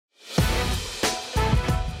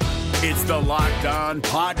It's the Locked On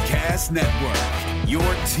Podcast Network, your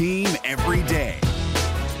team every day.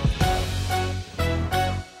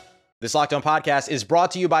 This Locked On Podcast is brought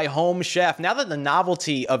to you by Home Chef. Now that the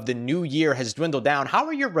novelty of the new year has dwindled down, how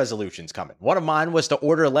are your resolutions coming? One of mine was to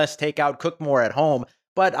order less takeout, cook more at home,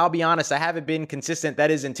 but I'll be honest, I haven't been consistent. That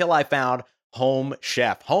is until I found Home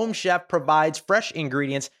Chef. Home Chef provides fresh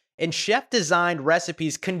ingredients and chef-designed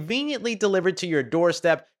recipes conveniently delivered to your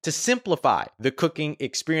doorstep to simplify the cooking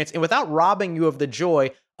experience and without robbing you of the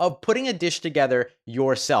joy of putting a dish together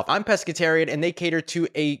yourself. I'm pescatarian and they cater to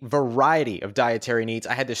a variety of dietary needs.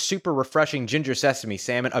 I had this super refreshing ginger sesame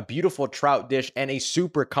salmon, a beautiful trout dish, and a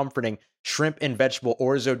super comforting shrimp and vegetable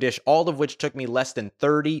orzo dish, all of which took me less than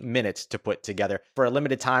 30 minutes to put together. For a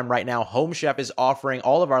limited time right now, Home Chef is offering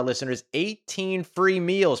all of our listeners 18 free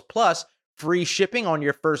meals plus free shipping on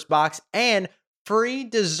your first box and free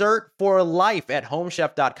dessert for life at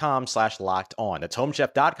homechef.com/lockedon. That's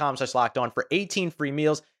homechef.com/lockedon for 18 free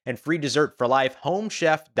meals and free dessert for life.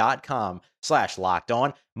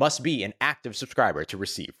 Homechef.com/lockedon. Must be an active subscriber to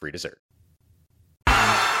receive free dessert.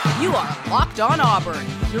 You are Locked On Auburn,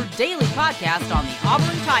 your daily podcast on the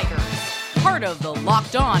Auburn Tigers. Part of the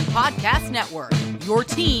Locked On Podcast Network, your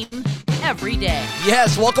team every day.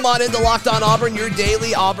 Yes, welcome on into Locked On Auburn, your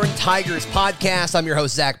daily Auburn Tigers podcast. I'm your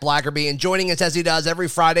host, Zach Blackerby, and joining us as he does every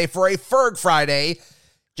Friday for a Ferg Friday,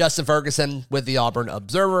 Justin Ferguson with the Auburn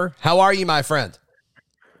Observer. How are you, my friend?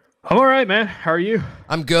 I'm all right, man. How are you?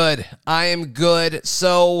 I'm good. I am good.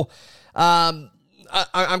 So,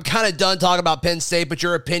 I'm kind of done talking about Penn State, but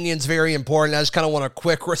your opinion's very important. I just kind of want a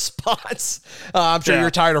quick response. I'm sure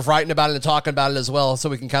you're tired of writing about it and talking about it as well, so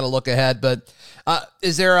we can kind of look ahead. But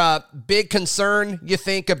is there a big concern, you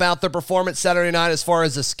think, about the performance Saturday night as far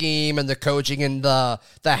as the scheme and the coaching and the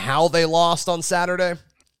how they lost on Saturday?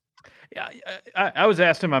 Yeah, I was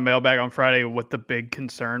asked in my mailbag on Friday what the big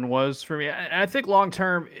concern was for me. I think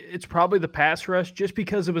long-term, it's probably the pass rush, just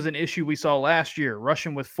because it was an issue we saw last year,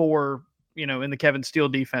 rushing with four, in the Kevin Steele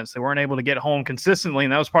defense. They weren't able to get home consistently,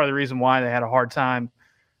 and that was part of the reason why they had a hard time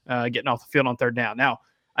getting off the field on third down. Now,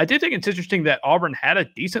 I do think it's interesting that Auburn had a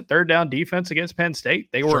decent third down defense against Penn State.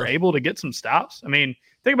 They were able to get some stops. I mean,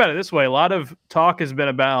 think about it this way. A lot of talk has been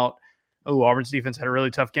about, Auburn's defense had a really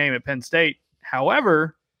tough game at Penn State.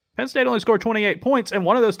 However, Penn State only scored 28 points, and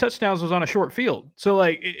one of those touchdowns was on a short field. So,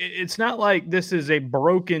 it's not like this is a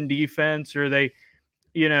broken defense or they,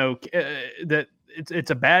 that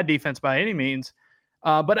it's a bad defense by any means.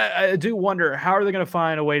 But I do wonder, how are they going to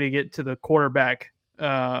find a way to get to the quarterback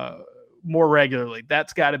more regularly?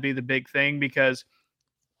 That's got to be the big thing, because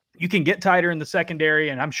you can get tighter in the secondary,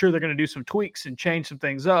 and I'm sure they're going to do some tweaks and change some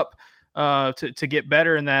things up to get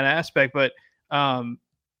better in that aspect. But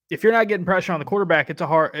if you're not getting pressure on the quarterback,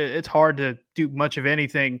 it's hard to do much of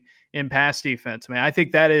anything in pass defense. I mean, I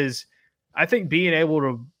think being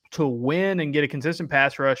able to win and get a consistent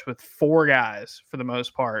pass rush with four guys for the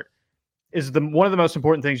most part is one of the most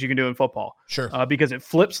important things you can do in football. Sure. Because it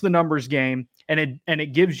flips the numbers game and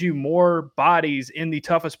it gives you more bodies in the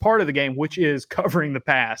toughest part of the game, which is covering the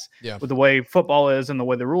pass with the way football is and the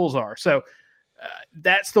way the rules are. So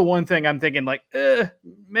that's the one thing I'm thinking,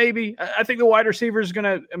 maybe. I think the wide receiver is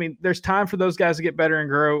there's time for those guys to get better and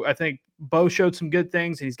grow. I think Bo showed some good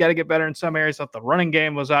things, and he's got to get better in some areas. I thought the running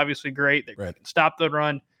game was obviously great. They can stop the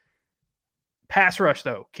run. Pass rush,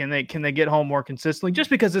 though, can they get home more consistently? Just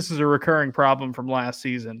because this is a recurring problem from last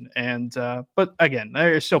season, and but again,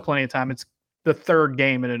 there's still plenty of time. It's the third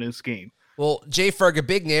game in a new scheme. Well, Jay Ferg, a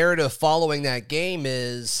big narrative following that game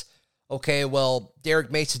is, okay, well, Derek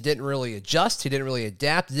Mason didn't really adjust. He didn't really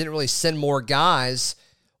adapt. He didn't really send more guys.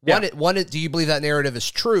 One, do you believe that narrative is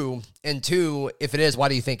true? And two, if it is, why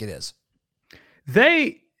do you think it is?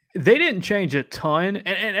 They didn't change a ton.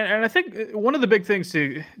 And I think one of the big things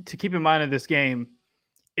to keep in mind in this game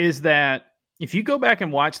is that if you go back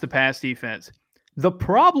and watch the pass defense, the biggest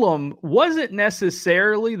problem wasn't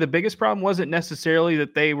necessarily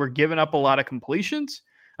that they were giving up a lot of completions.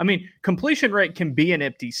 I mean, completion rate can be an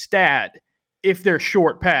empty stat if they're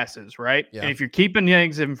short passes, right? Yeah. And if you're keeping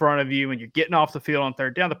things in front of you and you're getting off the field on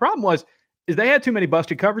third down, the problem is they had too many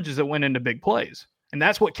busted coverages that went into big plays. And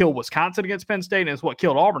that's what killed Wisconsin against Penn State, and it's what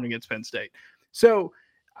killed Auburn against Penn State. So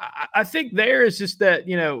I think there is just that,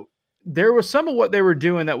 there was some of what they were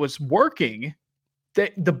doing that was working.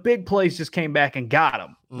 The big plays just came back and got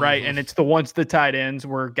them, right? And it's the tight ends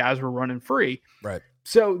where guys were running free. Right.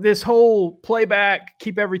 So this whole playback,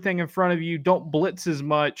 keep everything in front of you, don't blitz as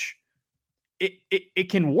much, it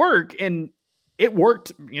can work. And it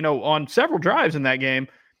worked, on several drives in that game.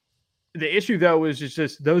 The issue, though, is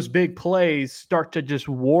just those big plays start to just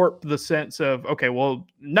warp the sense of, okay, well,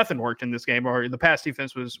 nothing worked in this game, or the pass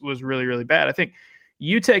defense was really, really bad. I think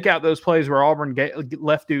you take out those plays where Auburn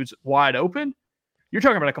left dudes wide open, you're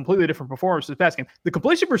talking about a completely different performance this past game. The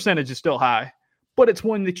completion percentage is still high, but it's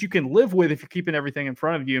one that you can live with if you're keeping everything in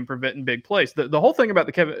front of you and preventing big plays. The whole thing about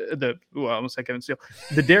I almost said Kevin Steele,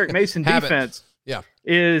 the Derek Mason defense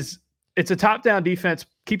is it's a top-down defense.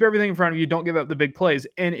 Keep everything in front of you. Don't give up the big plays.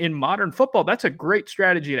 And in modern football, that's a great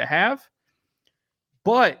strategy to have,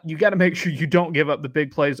 but you got to make sure you don't give up the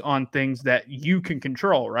big plays on things that you can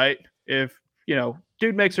control, right? If,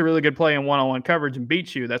 dude makes a really good play in one-on-one coverage and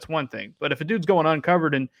beats you, that's one thing. But if a dude's going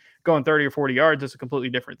uncovered and going 30 or 40 yards, that's a completely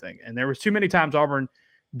different thing. And there was too many times Auburn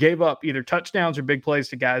gave up either touchdowns or big plays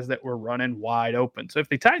to guys that were running wide open. So if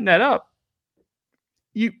they tighten that up,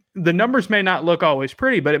 the numbers may not look always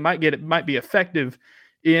pretty, but it might be effective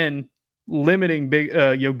in limiting big,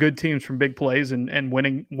 good teams from big plays and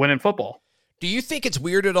winning football. Do you think it's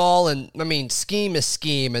weird at all? And I mean, scheme is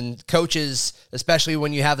scheme, and coaches, especially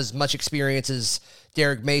when you have as much experience as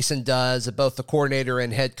Derek Mason does at both the coordinator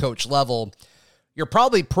and head coach level, you're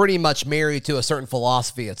probably pretty much married to a certain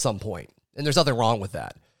philosophy at some point, and there's nothing wrong with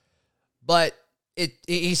that. But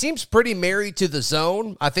he seems pretty married to the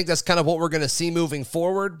zone. I think that's kind of what we're going to see moving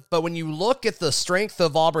forward. But when you look at the strength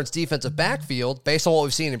of Auburn's defensive backfield, based on what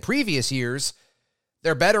we've seen in previous years,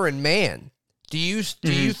 they're better in man. Do you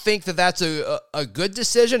think that that's a good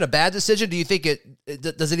decision, a bad decision? Do you think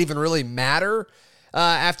does it even really matter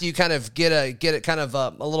after you kind of get it kind of a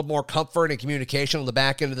little more comfort and communication on the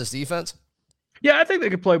back end of this defense? Yeah, I think they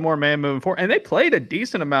could play more man moving forward. And they played a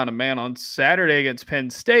decent amount of man on Saturday against Penn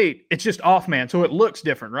State. It's just off man, so it looks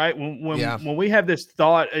different, right? When we have this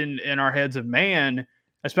thought in our heads of man,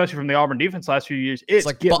 especially from the Auburn defense last few years, it's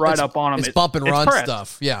like up on them. It's bump and run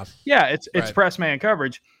stuff. Yeah. Yeah, it's press man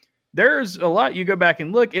coverage. There's a lot you go back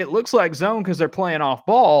and look. It looks like zone because they're playing off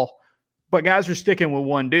ball, but guys are sticking with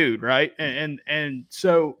one dude, right? And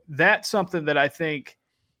so that's something that I think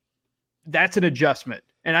that's an adjustment.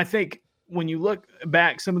 And I think when you look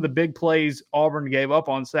back, some of the big plays Auburn gave up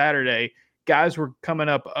on Saturday, guys were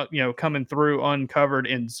coming through uncovered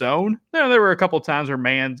in zone. There were a couple of times where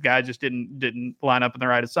man's guy just didn't line up in the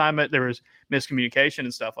right assignment. There was miscommunication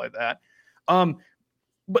and stuff like that.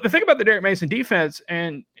 But the thing about the Derek Mason defense,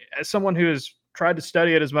 and as someone who has tried to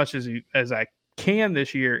study it as much as I can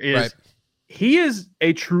this year, is he is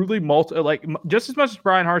a truly just as much as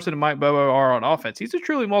Brian Harsin and Mike Bobo are on offense, he's a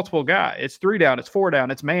truly multiple guy. It's 3 down, it's 4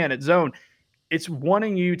 down, it's man, it's zone. It's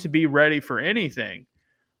wanting you to be ready for anything.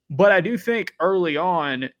 But I do think early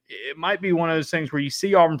on, it might be one of those things where you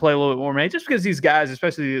see Auburn play a little bit more man, just because these guys,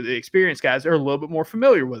 especially the experienced guys, are a little bit more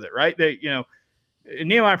familiar with it, right?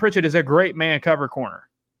 Nehemiah Pritchett is a great man cover corner.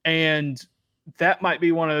 And that might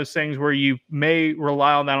be one of those things where you may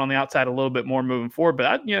rely on that on the outside a little bit more moving forward.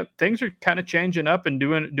 But things are kind of changing up and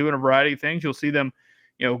doing a variety of things. You'll see them,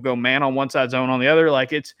 go man on one side, zone on the other. Like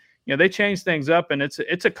they change things up, and it's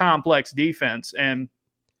a complex defense. And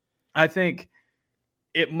I think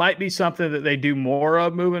it might be something that they do more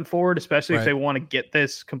of moving forward, especially if they want to get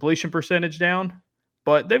this completion percentage down.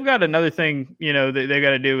 But they've got another thing, that they got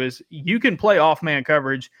to do is you can play off man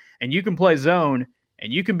coverage and you can play zone.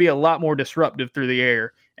 And you can be a lot more disruptive through the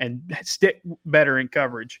air and stick better in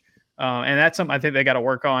coverage. And that's something I think they got to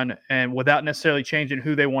work on, and without necessarily changing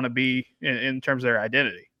who they want to be in terms of their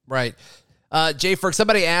identity. Right. Jay Ferg,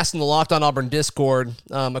 somebody asked in the Locked On Auburn Discord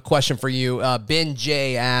a question for you. Ben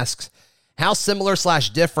J asks, how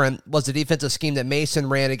similar/different was the defensive scheme that Mason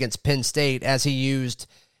ran against Penn State as he used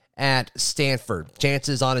at Stanford?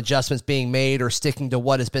 Chances on adjustments being made or sticking to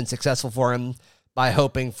what has been successful for him by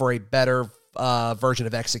hoping for a better version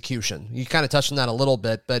of execution. You kind of touched on that a little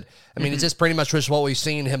bit, but I mean, is this pretty much just what we've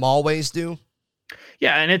seen him always do?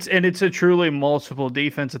 Yeah, and it's a truly multiple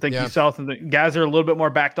defense. I think you saw the guys are a little bit more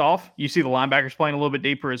backed off. You see the linebackers playing a little bit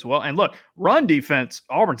deeper as well. And look, run defense,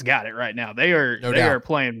 Auburn's got it right now. They are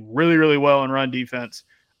playing really, really well in run defense.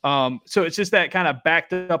 So it's just that kind of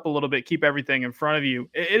backed up a little bit, keep everything in front of you.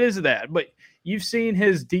 It is that, but you've seen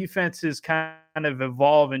his defenses kind of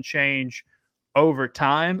evolve and change over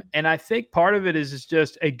time. And I think part of it is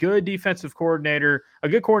just a good defensive coordinator, a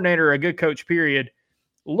good coach, period,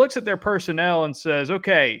 looks at their personnel and says,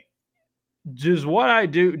 okay, does what I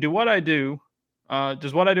do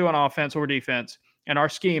on offense or defense and our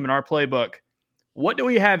scheme and our playbook, what do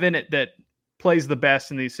we have in it that plays the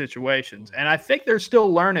best in these situations? And I think they're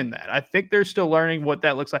still learning that. I think they're still learning what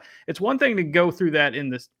that looks like. It's one thing to go through that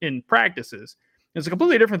in practices. It's a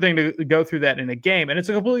completely different thing to go through that in a game. And it's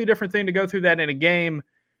a completely different thing to go through that in a game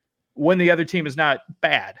when the other team is not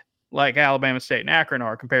bad. like Alabama State and Akron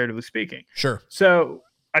are, comparatively speaking. Sure. So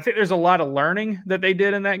I think there's a lot of learning that they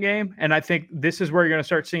did in that game, and I think this is where you're going to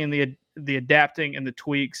start seeing the adapting and the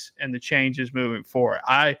tweaks and the changes moving forward.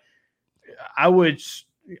 I would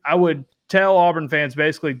tell Auburn fans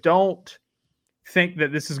basically, don't think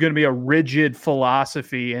that this is going to be a rigid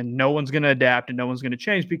philosophy and no one's going to adapt and no one's going to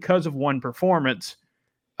change because of one performance.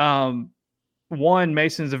 One,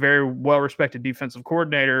 Mason's a very well-respected defensive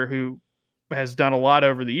coordinator who has done a lot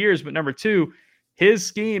over the years, but number two, his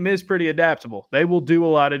scheme is pretty adaptable. They will do a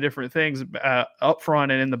lot of different things up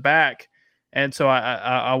front and in the back. And so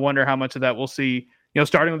I wonder how much of that we'll see,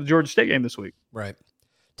 starting with the Georgia State game this week. Right.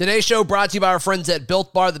 Today's show brought to you by our friends at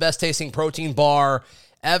Built Bar, the best tasting protein bar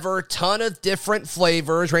ever. Ton of different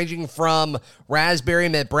flavors ranging from raspberry,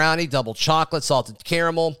 mint brownie, double chocolate, salted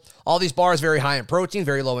caramel. All these bars very high in protein,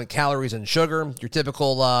 very low in calories and sugar. Your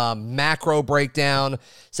typical macro breakdown,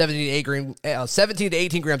 17 to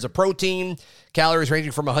 18 grams of protein, calories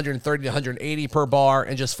ranging from 130 to 180 per bar,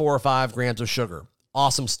 and just 4 or 5 grams of sugar.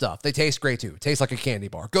 Awesome stuff. They taste great too. Tastes like a candy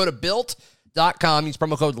bar. Go to Built.com, use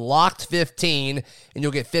promo code LOCKED15, and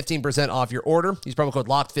you'll get 15% off your order. Use promo code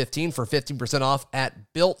LOCKED15 for 15% off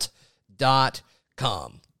at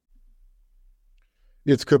Built.com.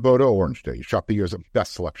 It's Kubota Orange Day. Shop the year's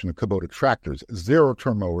best selection of Kubota tractors,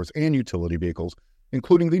 zero-turn mowers, and utility vehicles,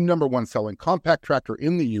 including the #1 selling compact tractor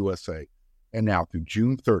in the USA. And now through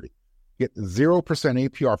June 30, get 0%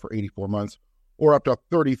 APR for 84 months or up to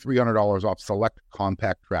 $3,300 off select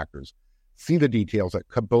compact tractors. See the details at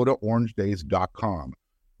KubotaOrangeDays.com.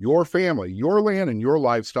 Your family, your land, and your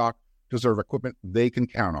livestock deserve equipment they can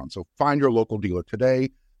count on. So find your local dealer today.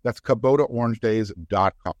 That's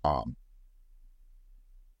KubotaOrangeDays.com.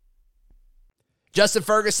 Justin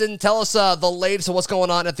Ferguson, tell us the latest of what's going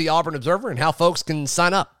on at the Auburn Observer and how folks can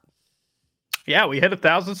sign up. Yeah, we hit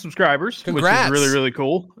 1,000 subscribers, Congrats. which is really, really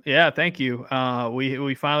cool. Yeah, thank you.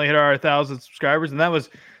 We finally hit our 1,000 subscribers, and that was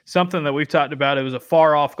something that we've talked about. It was a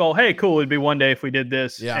far off goal. Hey, cool, it'd be one day if we did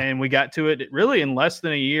this. Yeah. And we got to it really in less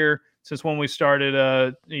than a year since when we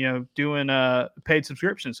started doing paid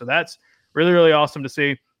subscriptions. So that's really, really awesome to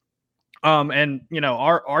see. And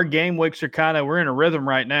our game weeks are we're in a rhythm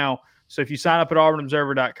right now. So if you sign up at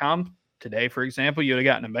auburnobserver.com today, for example, you would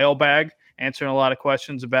have gotten a mailbag answering a lot of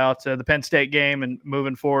questions about the Penn State game and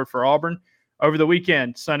moving forward for Auburn. Over the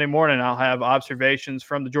weekend, Sunday morning, I'll have observations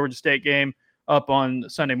from the Georgia State game up on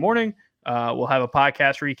Sunday morning. We'll have a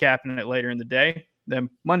podcast recapping it later in the day. Then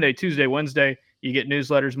Monday, Tuesday, Wednesday, you get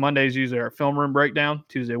newsletters. Monday's usually our film room breakdown.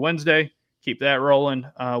 Tuesday, Wednesday, keep that rolling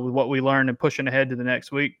with what we learned and pushing ahead to the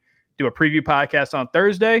next week. Do a preview podcast on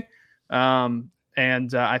Thursday.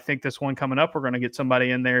 And I think this one coming up, we're going to get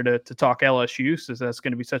somebody in there to talk LSU, since that's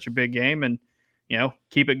going to be such a big game, and,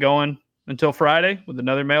 keep it going until Friday with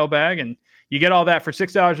another mailbag. And you get all that for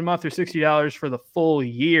 $6 a month or $60 for the full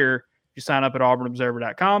year. You sign up at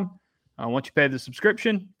auburnobserver.com. Once you pay the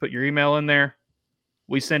subscription, put your email in there.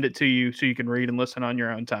 We send it to you so you can read and listen on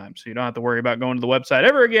your own time. So you don't have to worry about going to the website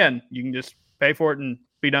ever again. You can just pay for it and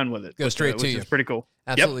be done with it. Go straight to you. Which is pretty cool.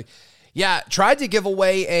 Absolutely. Yep. Yeah, tried to give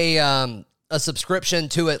away a subscription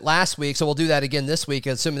to it last week, so we'll do that again this week,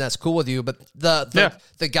 assuming that's cool with you. But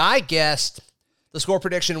the guy guessed the score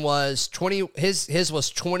prediction was 20. His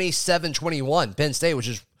was 27-21 Penn State, which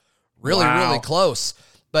is really really close.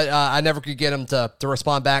 But I never could get him to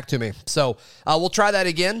respond back to me. So we'll try that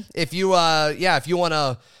again. If you want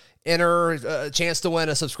to enter a chance to win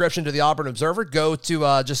a subscription to the Auburn Observer,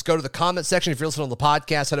 just go to the comment section. If you're listening on the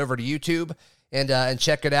podcast, head over to YouTube and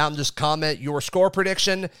check it out and just comment your score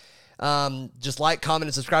prediction. Just like, comment,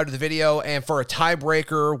 and subscribe to the video. And for a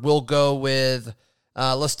tiebreaker, we'll go with,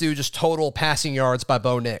 let's do just total passing yards by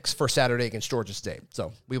Bo Nix for Saturday against Georgia State.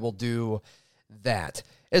 So we will do that.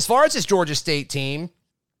 As far as this Georgia State team,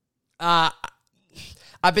 I've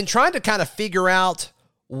been trying to kind of figure out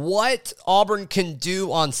what Auburn can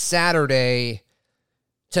do on Saturday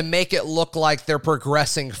to make it look like they're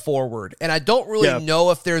progressing forward. And I don't really know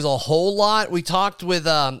if there's a whole lot. We talked with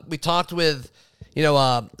a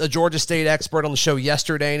Georgia State expert on the show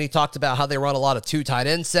yesterday, and he talked about how they run a lot of 2 tight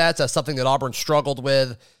end sets. That's something that Auburn struggled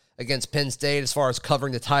with against Penn State as far as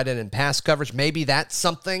covering the tight end and pass coverage. Maybe that's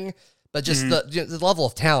something, but just the level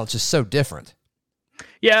of talent is just so different.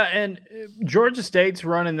 Yeah, and Georgia State's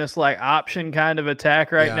running this option kind of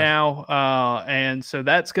attack right now, and so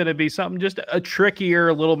that's going to be something, just a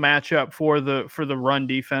trickier little matchup for the run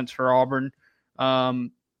defense for Auburn.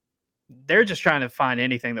 They're just trying to find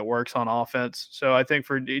anything that works on offense. So I think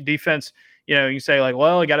for defense, you say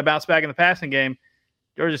you got to bounce back in the passing game.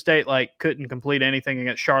 Georgia State couldn't complete anything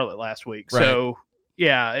against Charlotte last week, right. So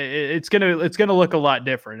yeah, it's gonna look a lot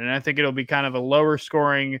different, and I think it'll be kind of a lower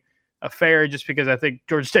scoring affair just because I think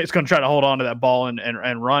Georgia State's going to try to hold on to that ball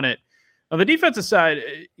and run it. On the defensive side,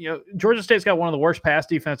 Georgia State's got one of the worst pass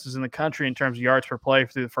defenses in the country in terms of yards per play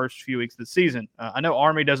through the first few weeks of the season. I know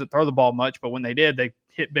Army doesn't throw the ball much, but when they did, they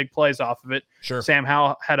hit big plays off of it. Sure. Sam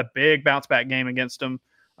Howell had a big bounce-back game against them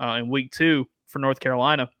in week 2 for North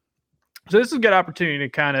Carolina. So this is a good opportunity to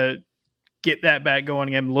kind of get that back going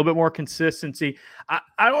again, a little bit more consistency.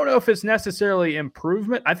 I don't know if it's necessarily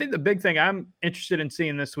improvement. I think the big thing I'm interested in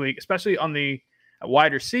seeing this week, especially on the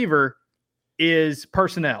wide receiver, is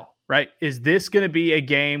personnel, right? Is this going to be a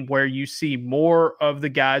game where you see more of the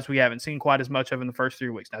guys we haven't seen quite as much of in the first 3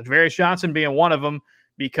 weeks? Now, Javarius Johnson being one of them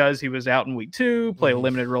because he was out in week 2, played a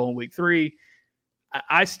limited role in week 3.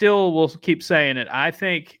 I still will keep saying it. I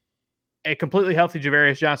think a completely healthy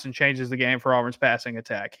Javarius Johnson changes the game for Auburn's passing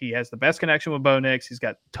attack. He has the best connection with Bo Nix. He's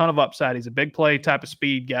got a ton of upside. He's a big play type of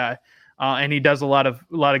speed guy, and he does a lot of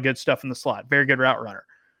good stuff in the slot. Very good route runner.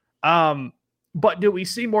 But do we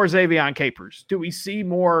see more Xavion Capers? Do we see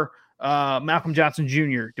more Malcolm Johnson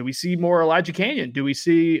Jr.? Do we see more Elijah Canyon? Do we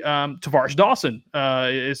see Tavares Dawson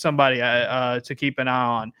is somebody to keep an eye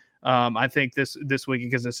on? I think this week,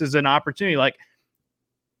 because this is an opportunity. Like,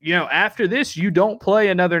 after this, you don't play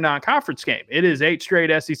another non-conference game. It is 8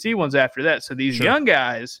 straight SEC ones after that. So these young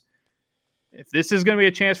guys, if this is going to be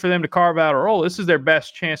a chance for them to carve out a role, this is their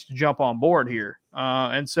best chance to jump on board here.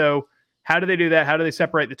 And so how do they do that? How do they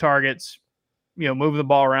separate the targets, move the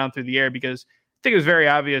ball around through the air? Because I think it was very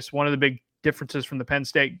obvious one of the big differences from the Penn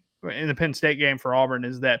State game for Auburn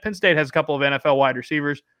is that Penn State has a couple of NFL wide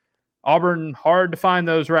receivers. Auburn, hard to find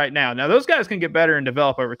those right now. Now, those guys can get better and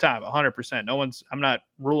develop over time, 100%. I'm not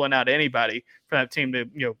ruling out anybody for that team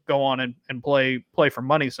to, go on and play for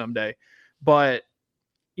money someday. But,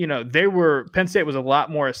 Penn State was a lot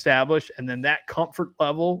more established, and then that comfort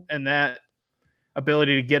level and that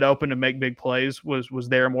ability to get open and make big plays was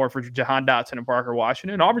there more for Jahan Dotson and Parker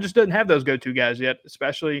Washington. Auburn just doesn't have those go-to guys yet,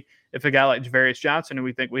 especially if a guy like Javarius Johnson, who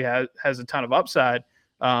we think has a ton of upside,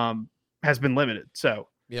 has been limited. So,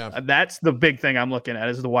 yeah, that's the big thing I'm looking at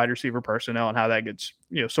is the wide receiver personnel and how that gets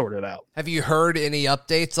sorted out. Have you heard any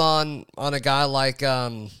updates on a guy like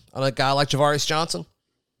Javarius Johnson?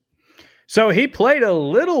 So he played a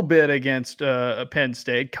little bit against Penn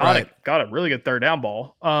State, got a really good third down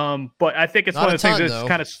ball. But I think it's one of the things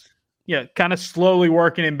that's kind of slowly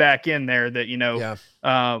working him back in there that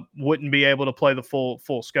wouldn't be able to play the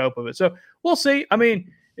full scope of it. So we'll see. I mean,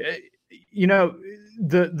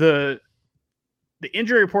 the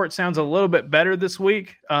injury report sounds a little bit better this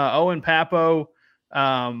week. Owen Papo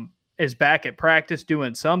is back at practice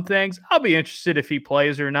doing some things. I'll be interested if he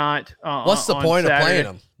plays or not. What's the point of playing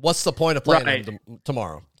him? What's the point of playing him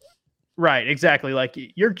tomorrow? Right, exactly. Like,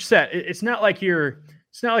 you're set. It's not like you're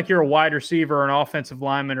a wide receiver or an offensive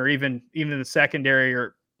lineman or even in the secondary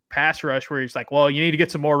or pass rush where he's like, well, you need to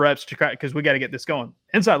get some more reps because we got to get this going.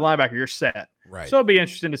 Inside linebacker, you're set. Right. So it'll be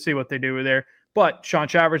interesting to see what they do with there. But Sean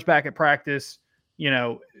Shivers back at practice.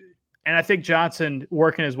 And I think Johnson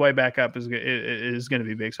working his way back up is going to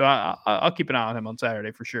be big. So I'll keep an eye on him on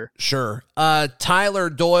Saturday for sure. Sure. Tyler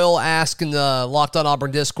Doyle asked in the Locked On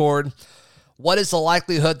Auburn Discord, what is the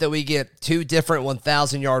likelihood that we get 2 different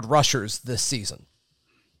 1,000-yard rushers this season?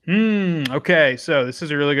 Okay, so this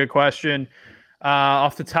is a really good question.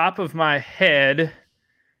 Off the top of my head,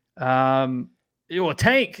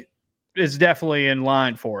 Tank is definitely in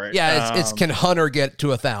line for it. Yeah, it's can Hunter get to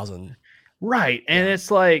 1,000? Right. And it's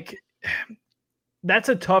like, that's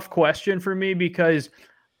a tough question for me because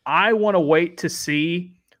I want to wait to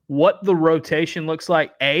see what the rotation looks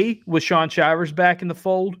like, A, with Sean Shivers back in the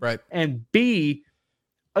fold, right, and B,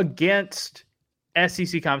 against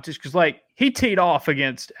SEC competition. Because, he teed off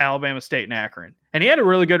against Alabama State and Akron. And he had a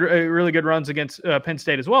really good runs against Penn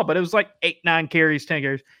State as well. But it was 8, 9 carries, 10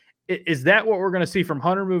 carries. Is that what we're going to see from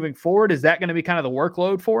Hunter moving forward? Is that going to be kind of the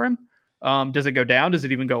workload for him? Does it go down? Does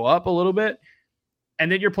it even go up a little bit?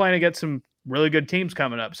 And then you're playing against some really good teams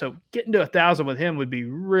coming up. So getting to 1,000 with him would be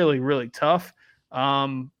really, really tough.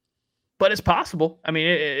 But it's possible. I mean,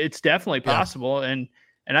 it's definitely possible. Yeah.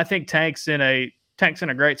 And I think Tank's in a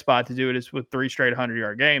great spot to do it is with 3 straight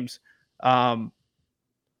 100-yard games.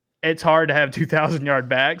 It's hard to have 2,000-yard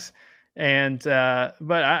backs.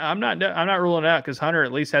 But I'm not ruling it out because Hunter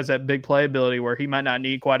at least has that big play ability where he might not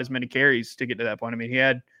need quite as many carries to get to that point. I mean, he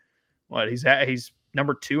had he's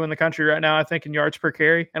number 2 in the country right now, I think, in yards per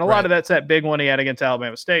carry. And a lot of that's that big one he had against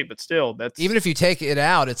Alabama State, but still that's even if you take it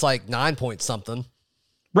out, it's 9 point something.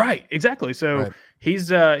 Right. Exactly. So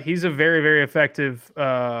he's a very, very effective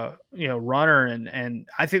runner. And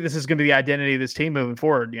I think this is going to be the identity of this team moving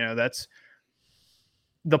forward.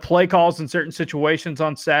 the play calls in certain situations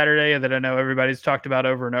on Saturday that I know everybody's talked about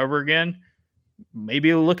over and over again,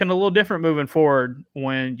 maybe looking a little different moving forward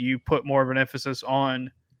when you put more of an emphasis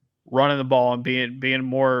on running the ball and being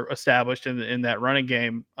more established in that running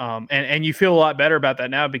game. And you feel a lot better about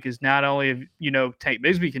that now because not only, Tank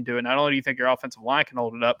Bigsby can do it, not only do you think your offensive line can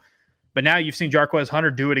hold it up, but now you've seen Jarquez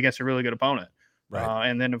Hunter do it against a really good opponent. Right.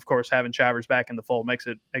 And then, of course, having Chavers back in the fold makes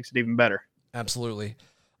it even better. Absolutely.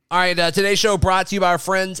 All right, today's show brought to you by our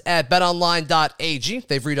friends at betonline.ag.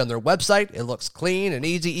 They've redone their website. It looks clean and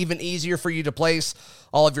easy, even easier for you to place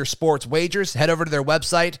all of your sports wagers. Head over to their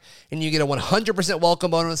website, and you get a 100%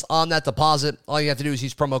 welcome bonus on that deposit. All you have to do is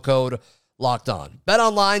use promo code LOCKEDON.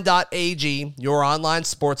 betonline.ag, your online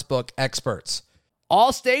sportsbook experts.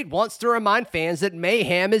 Allstate wants to remind fans that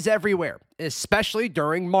mayhem is everywhere, especially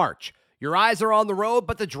during March. Your eyes are on the road,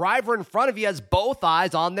 but the driver in front of you has both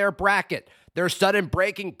eyes on their bracket. Their sudden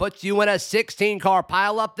braking puts you in a 16-car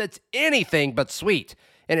pileup that's anything but sweet.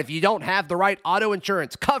 And if you don't have the right auto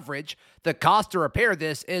insurance coverage, the cost to repair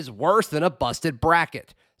this is worse than a busted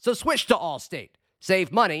bracket. So switch to Allstate,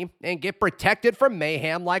 save money, and get protected from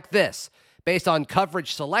mayhem like this. Based on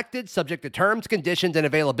coverage selected, subject to terms, conditions, and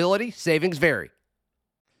availability, savings vary.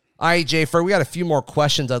 All right, Jayfer, we got a few more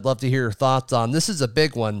questions I'd love to hear your thoughts on. This is a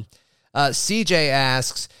big one. CJ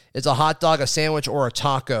asks, is a hot dog a sandwich or a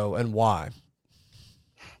taco, and why?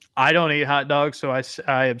 I don't eat hot dogs, so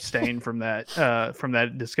I abstain from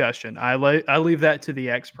that discussion. I leave that to the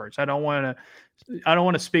experts. I don't want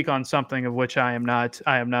to speak on something of which I am not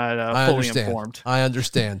fully informed. I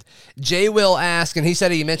understand. Jay will ask, and he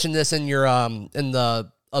said he mentioned this in your in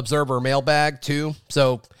the Observer mailbag too.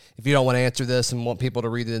 So if you don't want to answer this and want people to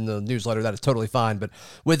read it in the newsletter, that is totally fine. But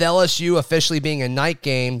with LSU officially being a night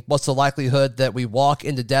game, what's the likelihood that we walk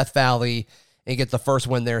into Death Valley and get the first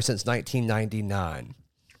win there since 1999?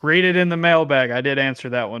 Read it in the mailbag. I did answer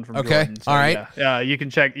that one from Jordan. So, all right. Yeah, you can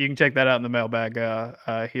check that out in the mailbag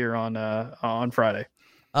here on Friday.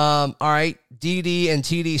 All right. DD and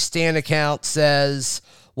TD Stan account says,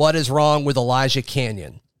 what is wrong with Elijah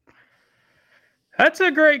Canyon? That's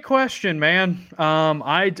a great question, man.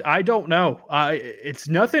 I don't know. It's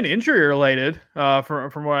nothing injury related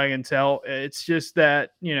from what I can tell. It's just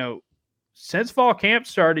that, since fall camp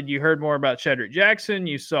started, you heard more about Shedrick Jackson.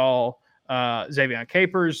 You saw Xavier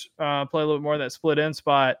Capers play a little bit more of that split end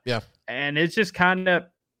spot. Yeah. And it's just kind of,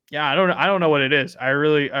 I don't know what it is. I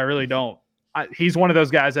really don't. He's one of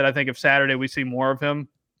those guys that I think if Saturday we see more of him,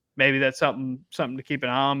 maybe that's something to keep an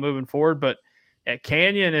eye on moving forward. But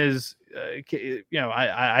Canyon is,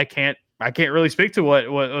 I can't really speak to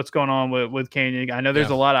what's going on with Canyon. I know there's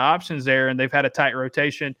a lot of options there, and they've had a tight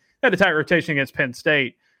rotation. Against Penn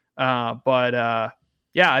State.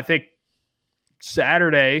 I think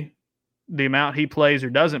Saturday, the amount he plays or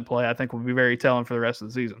doesn't play, I think will be very telling for the rest of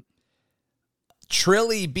the season.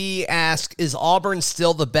 Trilly B asks, is Auburn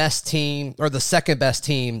still the best team or the second best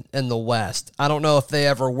team in the West? I don't know if they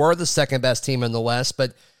ever were the second best team in the West,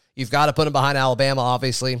 but you've got to put them behind Alabama,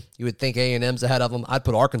 obviously. You would think A&M's ahead of them. I'd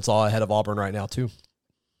put Arkansas ahead of Auburn right now, too.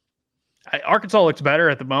 Arkansas looks better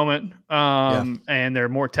at the moment, and they're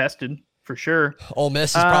more tested for sure. Ole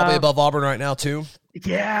Miss is probably above Auburn right now, too.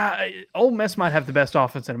 Yeah, Ole Miss might have the best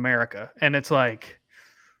offense in America, and it's like,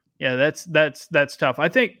 that's tough. I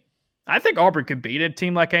think Auburn could beat a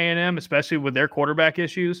team like A&M, especially with their quarterback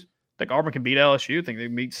issues. I think Auburn can beat LSU. I think they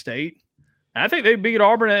can beat State. And I think they beat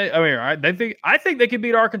Auburn. I think they can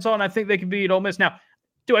beat Arkansas, and I think they can beat Ole Miss. Now,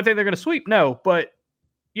 do I think they're going to sweep? No, but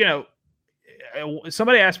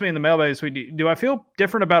somebody asked me in the mailbag this week, do I feel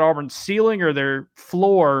different about Auburn's ceiling or their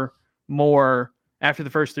floor more after the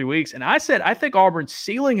first 3 weeks? And I said I think Auburn's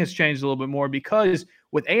ceiling has changed a little bit more because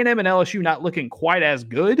with A&M and LSU not looking quite as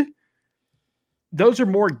good, those are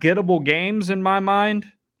more gettable games in my mind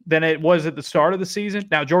than it was at the start of the season.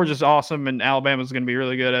 Now, Georgia's awesome, and Alabama's going to be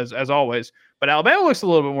really good as always. But Alabama looks a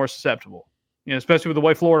little bit more susceptible, especially with the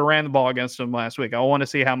way Florida ran the ball against them last week. I want to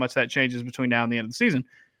see how much that changes between now and the end of the season.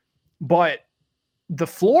 But the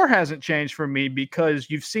floor hasn't changed for me because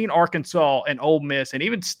you've seen Arkansas and Ole Miss and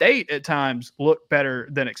even State at times look better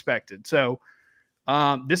than expected. So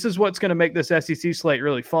this is what's going to make this SEC slate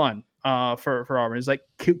really fun for Auburn. It's like,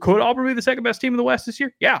 could Auburn be the second best team in the West this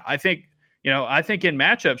year? Yeah, I think in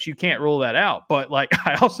matchups you can't rule that out. But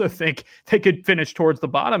I also think they could finish towards the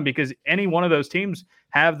bottom because any one of those teams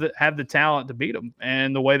have the talent to beat them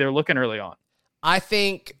and the way they're looking early on. I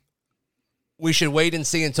think we should wait and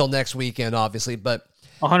see until next weekend, obviously. But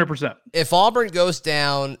 100%. If Auburn goes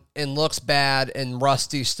down and looks bad and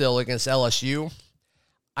rusty still against LSU,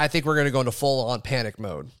 I think we're going to go into full-on panic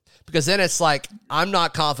mode. Because then it's like, I'm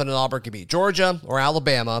not confident Auburn can beat Georgia or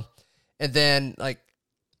Alabama. And then,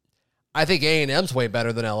 I think A&M's way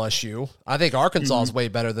better than LSU. I think Arkansas is way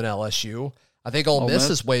better than LSU. I think Ole Miss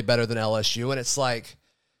is way better than LSU. And it's like,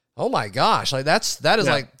 oh my gosh, like that is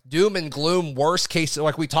like doom and gloom, worst case.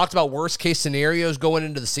 Like we talked about worst case scenarios going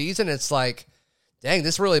into the season. It's like, dang,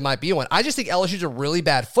 this really might be one. I just think LSU's a really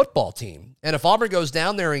bad football team. And if Auburn goes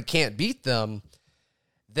down there and can't beat them,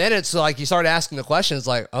 then it's like you start asking the questions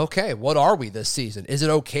like, okay, what are we this season? Is it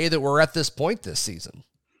okay that we're at this point this season?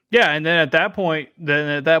 Yeah, and then at that point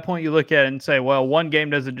you look at it and say, well, one game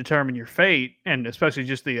doesn't determine your fate, and especially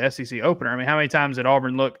just the SEC opener. I mean, how many times did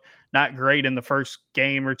Auburn look not great in the first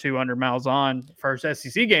game or two under Malzahn, first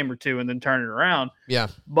SEC game or two, and then turn it around? Yeah.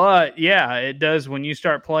 But, yeah, it does when you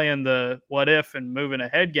start playing the what if and moving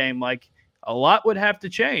ahead game, like a lot would have to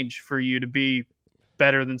change for you to be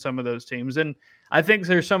better than some of those teams. And I think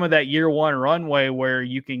there's some of that year one runway where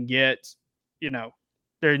you can get,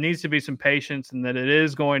 there needs to be some patience, and that it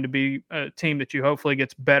is going to be a team that you hopefully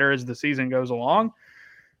gets better as the season goes along.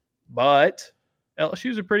 But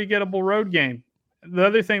LSU is a pretty gettable road game. The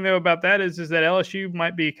other thing, though, about that is that LSU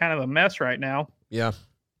might be kind of a mess right now. Yeah.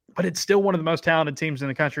 But it's still one of the most talented teams in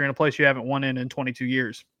the country in a place you haven't won in 22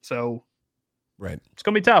 years. So right, it's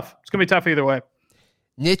going to be tough. It's going to be tough either way.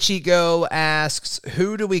 Nichigo asks,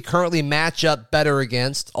 who do we currently match up better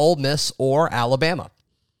against, Ole Miss or Alabama?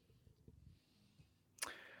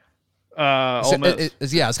 Ole Miss.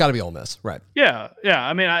 It's got to be Ole Miss, right? Yeah.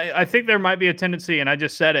 I mean, I think there might be a tendency, and I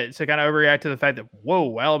just said it, to kind of overreact to the fact that,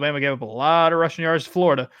 whoa, Alabama gave up a lot of rushing yards to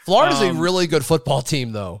Florida. Florida's a really good football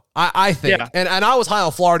team, though, I think. Yeah. And I was high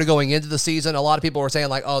on Florida going into the season. A lot of people were saying,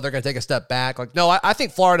 like, oh, they're going to take a step back. Like, no, I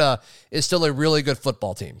think Florida is still a really good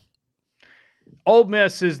football team. Ole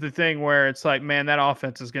Miss is the thing where it's like, man, that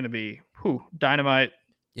offense is going to be dynamite.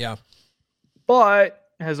 Yeah. But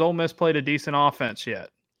has Ole Miss played a decent offense yet?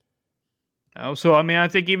 No. So, I mean, I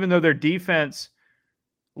think even though their defense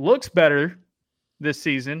looks better this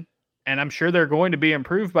season, and I'm sure they're going to be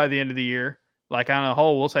improved by the end of the year, like on a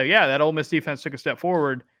whole, we'll say, yeah, that Ole Miss defense took a step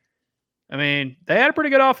forward. I mean, they had a pretty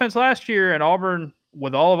good offense last year, and Auburn,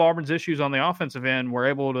 with all of Auburn's issues on the offensive end, were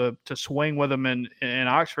able to swing with them in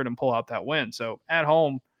Oxford and pull out that win. So at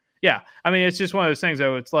home, yeah. I mean, it's just one of those things,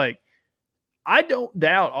 though. It's like, I don't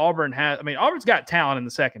doubt Auburn's got talent in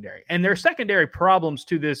the secondary, and their secondary problems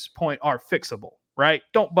to this point are fixable, right?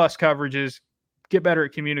 Don't bust coverages, get better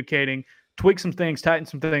at communicating, tweak some things, tighten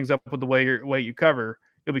some things up with the way you cover.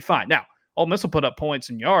 You'll be fine. Now, Ole Miss will put up points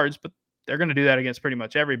and yards, but they're going to do that against pretty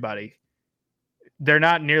much everybody. They're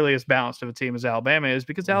not nearly as balanced of a team as Alabama is,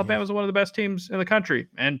 because Alabama is one of the best teams in the country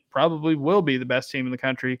and probably will be the best team in the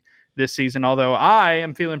country this season. Although I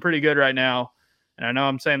am feeling pretty good right now. And I know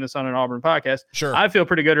I'm saying this on an Auburn podcast. Sure. I feel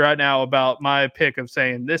pretty good right now about my pick of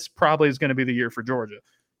saying this probably is going to be the year for Georgia.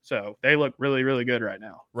 So they look really, really good right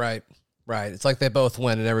now. Right. It's like they both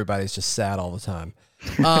win and everybody's just sad all the time.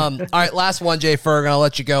 All right, last one, Jay Ferg, I'll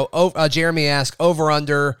let you go. Jeremy asked, over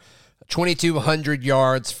under 2,200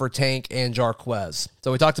 yards for Tank and Jarquez.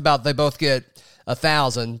 So we talked about they both get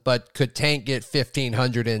 1,000, but could Tank get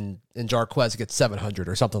 1,500 and Jarquez get 700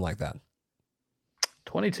 or something like that?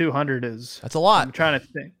 2,200 that's a lot. I'm trying to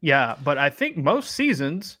think. Yeah, but I think most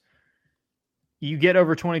seasons you get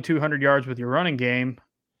over 2,200 yards with your running game.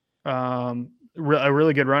 A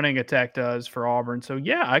really good running attack does for Auburn. So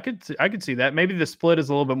yeah, I could see that. Maybe the split is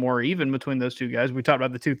a little bit more even between those two guys. We talked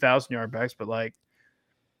about the 2,000 yard backs, but like,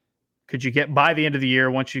 could you get by the end of the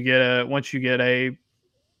year once you get a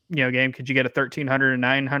game? Could you get a 1,300 and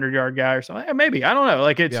 900 yard guy or something? Maybe, I don't know.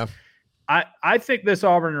 Like it's. Yeah. I think this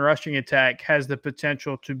Auburn rushing attack has the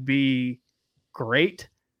potential to be great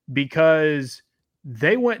because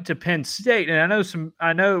they went to Penn State, and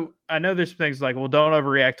I know there's some things like, well, don't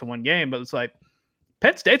overreact to one game, but it's like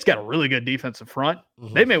Penn State's got a really good defensive front.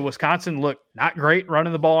 Mm-hmm. They made Wisconsin look not great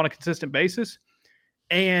running the ball on a consistent basis,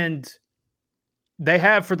 and they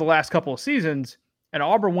have for the last couple of seasons. And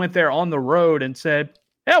Auburn went there on the road and said,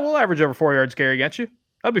 "Yeah, we'll average over 4 yards carry against you.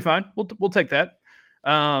 That'll be fine. We'll take that."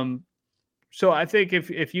 So I think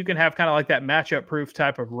if you can have kind of like that matchup proof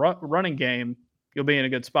type of running game, you'll be in a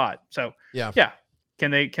good spot. So yeah.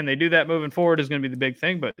 Can they do that moving forward is going to be the big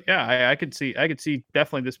thing. But yeah, I could see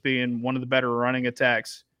definitely this being one of the better running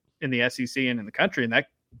attacks in the SEC and in the country. And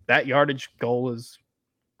that yardage goal is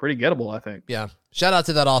pretty gettable, I think. Yeah. Shout out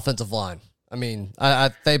to that offensive line. I mean,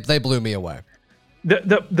 they blew me away.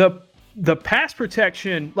 The pass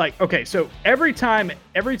protection, like, okay, so every time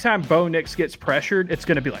Bo Nix gets pressured, it's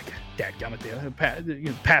going to be like, dadgummit,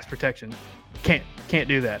 the pass protection can't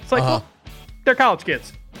do that. It's like, well, they're college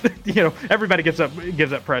kids. Everybody gives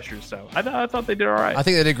up pressure. So I thought they did all right. I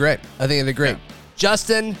think they did great. Yeah.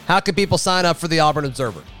 Justin, how can people sign up for the Auburn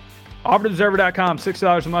Observer? AuburnObserver.com,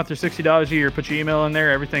 $6 a month or $60 a year. Put your email in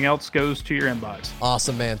there. Everything else goes to your inbox.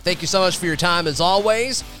 Awesome, man. Thank you so much for your time as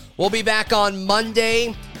always. We'll be back on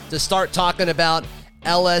Monday to start talking about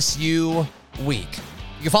LSU week.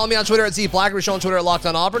 You can follow me on Twitter at ZBlacker. We're on Twitter at Locked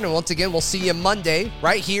On Auburn. And once again, we'll see you Monday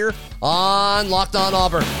right here on Locked On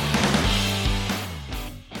Auburn.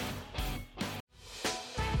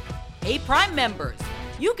 Hey, Prime members,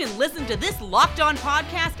 you can listen to this Locked On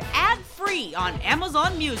podcast ad-free on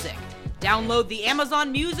Amazon Music. Download the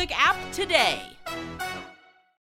Amazon Music app today.